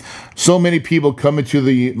there. So many people come into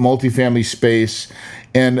the multifamily space,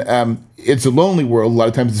 and it's a lonely world. A lot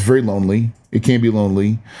of times it's very lonely. It can be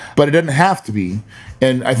lonely, but it doesn't have to be.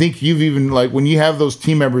 And I think you've even, like, when you have those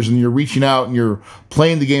team members and you're reaching out and you're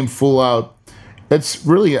playing the game full out, it's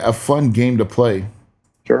really a fun game to play.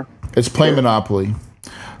 Sure. It's playing Monopoly.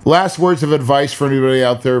 Last words of advice for anybody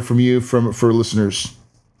out there from you, for listeners.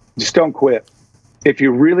 Just don't quit. If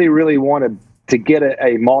you really, really want to get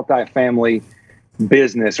a multifamily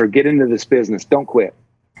business or get into this business, don't quit.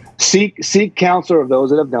 Seek counsel of those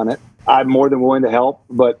that have done it. I'm more than willing to help,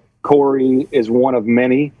 but Corey is one of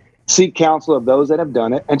many. Seek counsel of those that have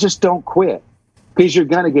done it, and just don't quit, because you're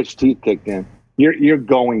going to get your teeth kicked in. You're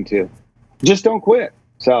going to. Just don't quit.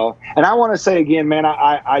 So, and I want to say again, man,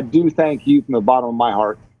 I do thank you from the bottom of my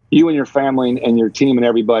heart. You and your family and your team and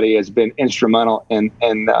everybody has been instrumental. And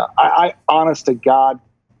I honest to God,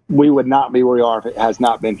 we would not be where we are if it has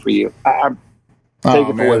not been for you. Take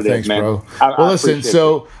it for what it is, man. Bro. Well, listen,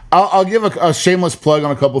 so I'll give a shameless plug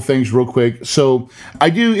on a couple things real quick. So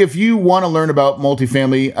if you want to learn about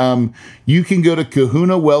multifamily, you can go to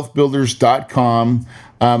kahunawealthbuilders.com.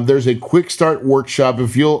 There's a quick start workshop.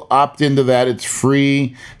 If you'll opt into that, it's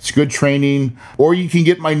free. It's good training. Or you can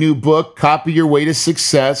get my new book, Copy Your Way to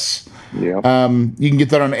Success. Yep. You can get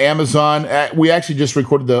that on Amazon. We actually just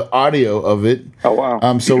recorded the audio of it. Oh,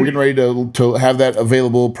 wow. So we're getting ready to have that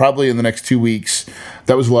available probably in the next 2 weeks.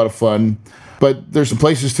 That was a lot of fun. But there's some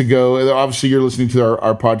places to go. Obviously, you're listening to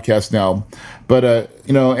our podcast now. But, and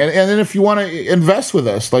then if you want to invest with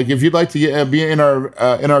us, like if you'd like to be in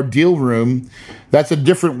our deal room, that's a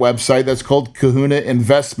different website. That's called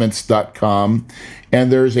kahunainvestments.com. And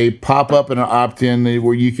there's a pop-up and an opt-in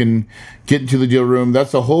where you can get into the deal room.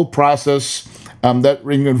 That's a whole process that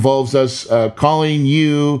involves us calling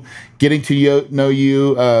you, getting to know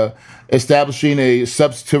you, establishing a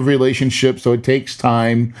substantive relationship. So it takes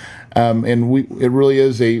time. And it really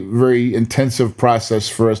is a very intensive process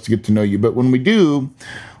for us to get to know you. But when we do,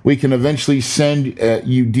 we can eventually send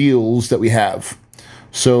you deals that we have.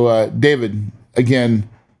 So, David, again,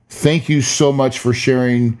 thank you so much for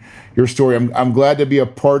sharing your story. I'm glad to be a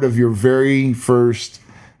part of your very first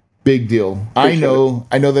big deal. I know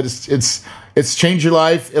that it's changed your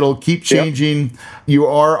life. It'll keep changing. Yep. You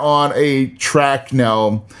are on a track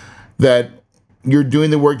now that you're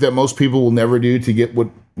doing the work that most people will never do to get what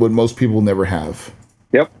most people will never have.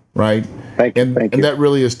 Yep. Right? Thank you. And that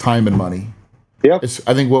really is time and money. Yep. It's,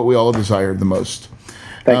 I think, what we all desire the most.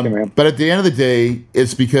 Thank you, man. But at the end of the day,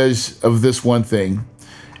 it's because of this one thing,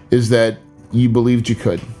 is that you believed you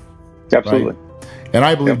could. Absolutely. Right? And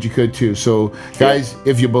I believed you could too. So, guys,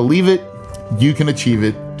 if you believe it, you can achieve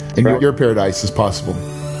it, and your paradise is possible.